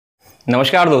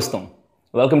Namaskar doston,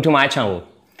 welcome to my channel.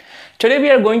 Today we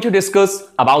are going to discuss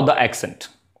about the accent.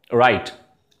 Right,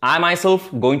 I myself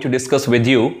going to discuss with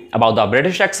you about the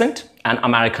British accent and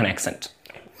American accent.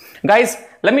 Guys,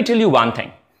 let me tell you one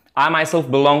thing. I myself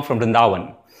belong from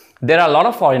Vrindavan. There are a lot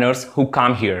of foreigners who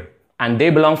come here and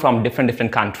they belong from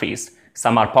different countries.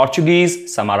 Some are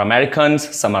Portuguese, some are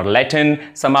Americans, some are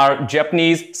Latin, some are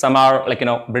Japanese, some are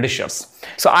Britishers.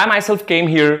 So I myself came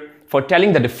here for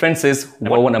telling the differences.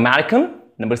 Number one, American.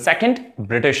 Number second,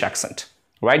 British accent.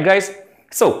 Right, guys?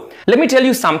 So let me tell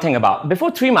you something about. Before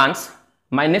 3 months,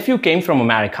 my nephew came from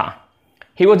America.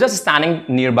 He was just standing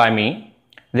nearby me.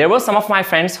 There were some of my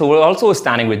friends who were also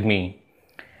standing with me.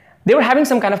 They were having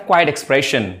some kind of quiet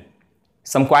expression.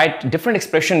 Some quite different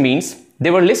expression means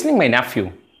they were listening to my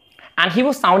nephew. And he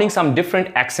was sounding some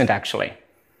different accent actually.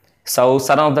 So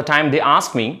sudden of the time they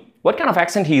asked me what kind of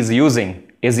accent he is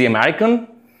using. Is he American?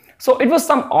 So it was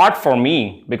some odd for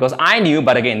me because I knew,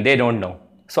 but again, they don't know.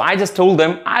 So I just told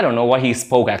them, I don't know what he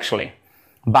spoke actually.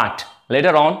 But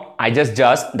later on, I just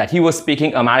judged that he was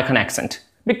speaking American accent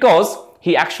because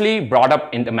he actually brought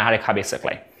up in America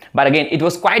basically. But again, it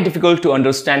was quite difficult to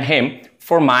understand him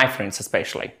for my friends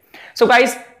especially. So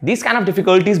guys, these kind of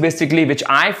difficulties basically which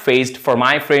I faced for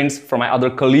my friends, for my other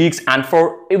colleagues and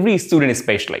for every student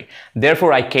especially.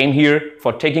 Therefore, I came here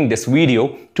for taking this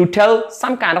video to tell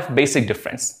some kind of basic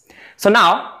difference. So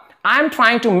now, I'm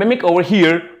trying to mimic over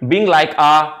here being like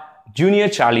a junior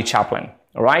Charlie Chaplin,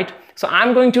 alright? So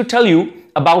I'm going to tell you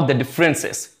about the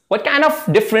differences. What kind of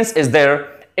difference is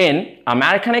there in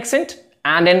American accent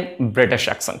and in British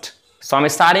accent? So I'm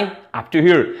starting up to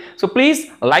here. So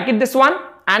please like it this one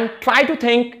and try to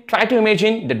think, try to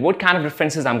imagine that what kind of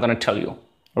differences I'm going to tell you.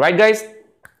 Alright guys?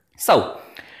 So,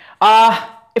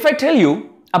 if I tell you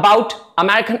about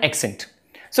American accent.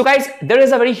 So guys, there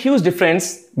is a very huge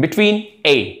difference between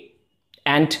A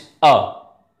and A.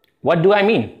 What do I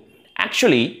mean?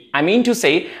 Actually, I mean to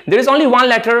say there is only one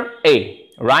letter A,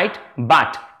 right?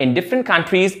 But in different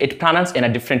countries, it pronounced in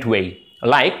a different way.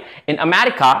 Like in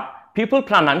America, people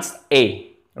pronounce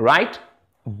A, right?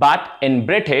 But in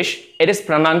British, it is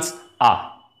pronounced A.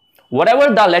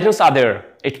 Whatever the letters are there,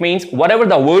 it means whatever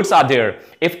the words are there.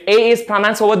 If A is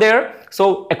pronounced over there,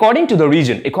 so according to the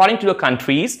region, according to the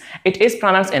countries, it is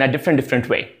pronounced in a different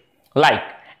way. Like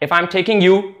if I'm taking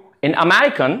you in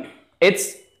American,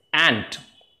 it's ant.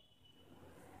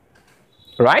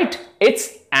 Right?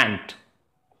 It's ant.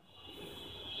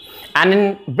 And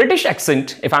in British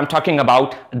accent, if I'm talking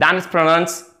about, then it's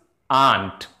pronounced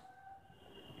aunt.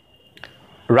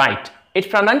 Right? It's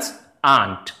pronounced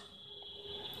aunt.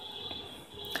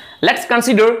 Let's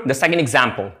consider the second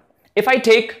example. If I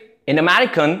take in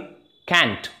American,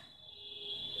 can't.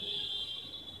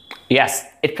 Yes,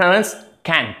 it pronounced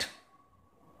can't.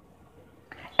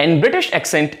 In British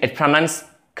accent, it pronounced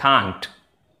can't.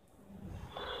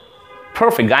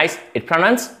 Perfect, guys. It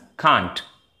pronounced can't.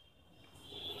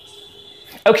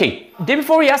 Okay, day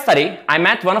before yesterday, I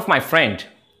met one of my friend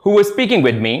who was speaking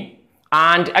with me,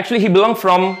 and actually he belonged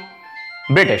from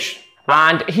British.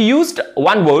 And he used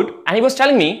one word and he was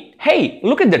telling me, hey,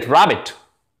 look at that rabbit.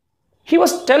 He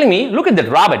was telling me, look at that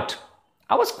rabbit.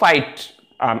 I was quite,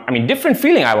 different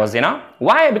feeling I was,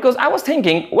 Why? Because I was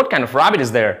thinking, what kind of rabbit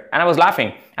is there? And I was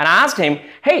laughing. And I asked him,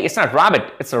 hey, it's not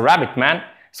rabbit, it's a rabbit, man.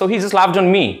 So he just laughed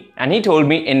on me. And he told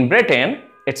me in Britain,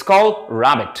 it's called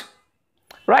rabbit.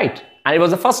 Right? And it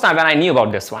was the first time when I knew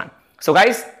about this one. So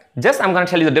guys, just I'm going to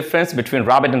tell you the difference between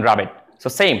rabbit and rabbit. So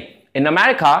same. In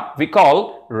America, we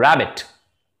call rabbit.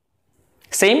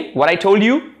 Same, what I told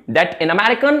you, that in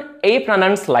American, A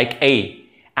pronounced like A.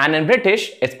 And in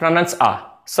British, it's pronounced A.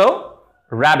 So,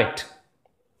 rabbit.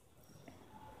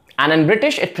 And in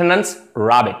British, it pronounced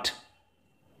rabbit.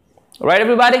 Right,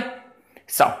 everybody?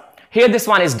 So, here this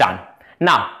one is done.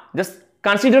 Now, just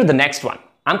consider the next one.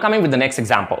 I'm coming with the next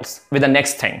examples, with the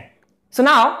next thing. So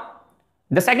now,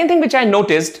 the second thing which I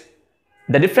noticed,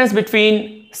 the difference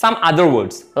between some other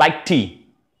words like T.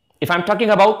 If I'm talking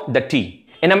about the T.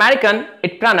 In American,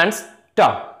 it pronounced T.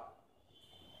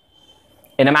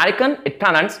 In American, it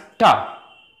pronounced T.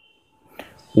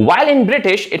 While in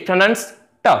British, it pronounced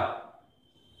T.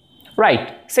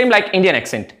 Right. Same like Indian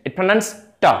accent. It pronounced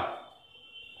T.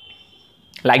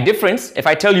 Like difference, if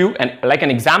I tell you like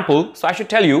an example, so I should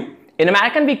tell you, in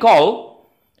American we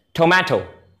call tomato.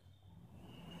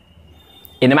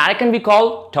 In American we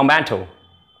call tomato.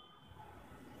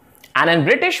 And in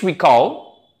British we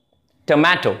call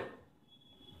tomato.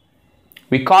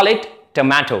 We call it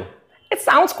tomato. It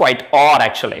sounds quite odd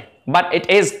actually, but it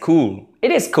is cool.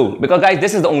 It is cool because guys,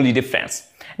 this is the only difference.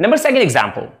 Number second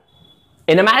example.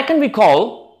 In American we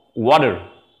call water.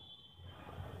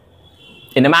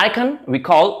 In American, we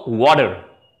call water.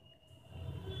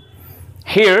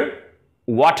 Here,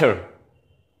 water.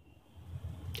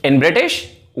 In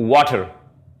British, water.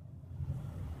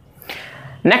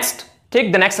 Next,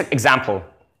 take the next example.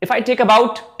 If I take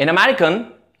about, in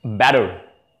American, better.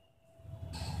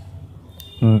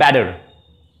 Better.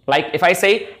 Like if I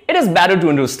say, it is better to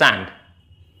understand.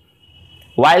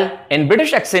 While in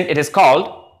British accent, it is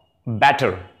called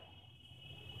better.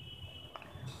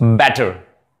 Better.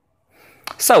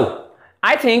 So,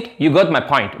 I think you got my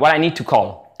point, what I need to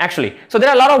call. Actually, so there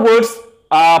are a lot of words,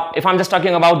 if I'm just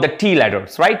talking about the T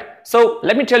letters, right? So,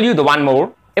 let me tell you the one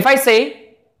more. If I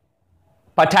say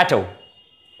potato.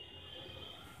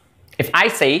 If I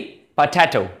say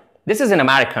potato, this is in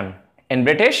American. In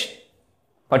British,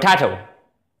 potato.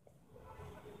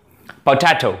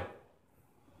 Potato.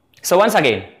 So once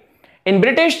again, in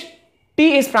British,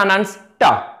 T is pronounced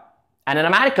ta, and in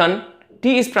American,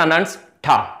 T is pronounced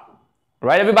ta.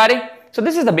 Right, everybody? So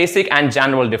this is the basic and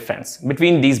general difference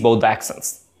between these both the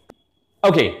accents.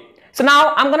 Okay, so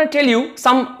now I'm going to tell you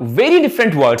some very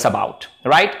different words about,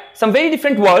 right? Some very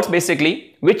different words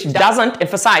basically, which doesn't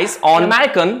emphasize on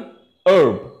American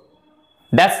herb.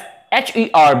 That's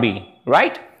H-E-R-B,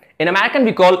 right? In American,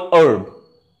 we call herb.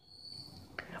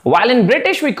 While in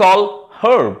British, we call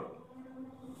herb.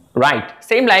 Right,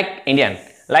 same like Indian.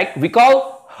 Like we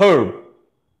call herb.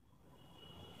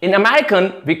 In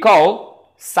American, we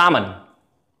call salmon.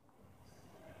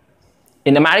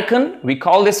 In American, we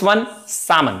call this one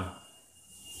salmon.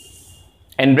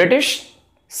 In British,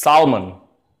 salmon.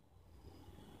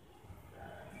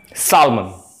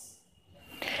 Salmon.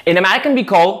 In American, we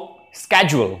call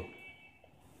schedule.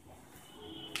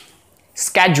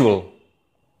 Schedule.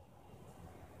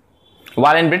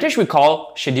 While in British, we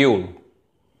call schedule.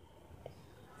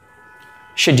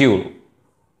 Schedule.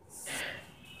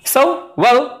 So,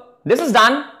 well, this is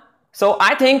done. So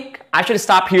I think I should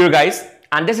stop here, guys,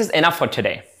 and this is enough for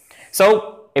today.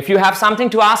 So if you have something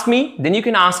to ask me, then you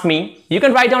can ask me. You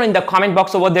can write down in the comment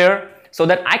box over there so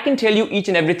that I can tell you each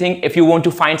and everything if you want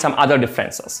to find some other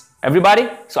differences. Everybody?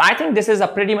 So I think this is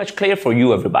pretty much clear for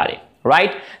you, everybody.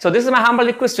 Right? So this is my humble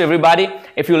request to everybody.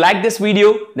 If you like this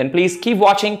video, then please keep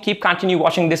watching, continue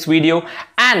watching this video.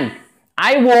 And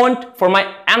I want for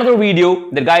my another video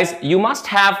that, guys, you must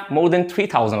have more than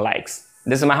 3,000 likes.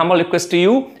 This is my humble request to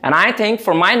you, and I think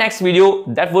for my next video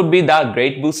that would be the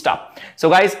great boost up.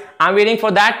 So guys, I'm waiting for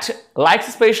that likes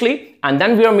especially, and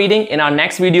then we are meeting in our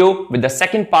next video with the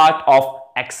second part of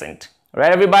accent.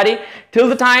 Right, everybody? Till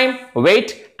the time,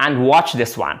 wait and watch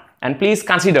this one. And please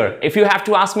consider, if you have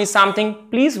to ask me something,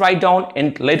 please write down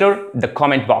in later the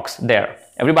comment box there.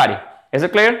 Everybody, is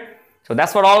it clear? So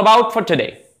that's what all about for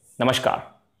today. Namaskar.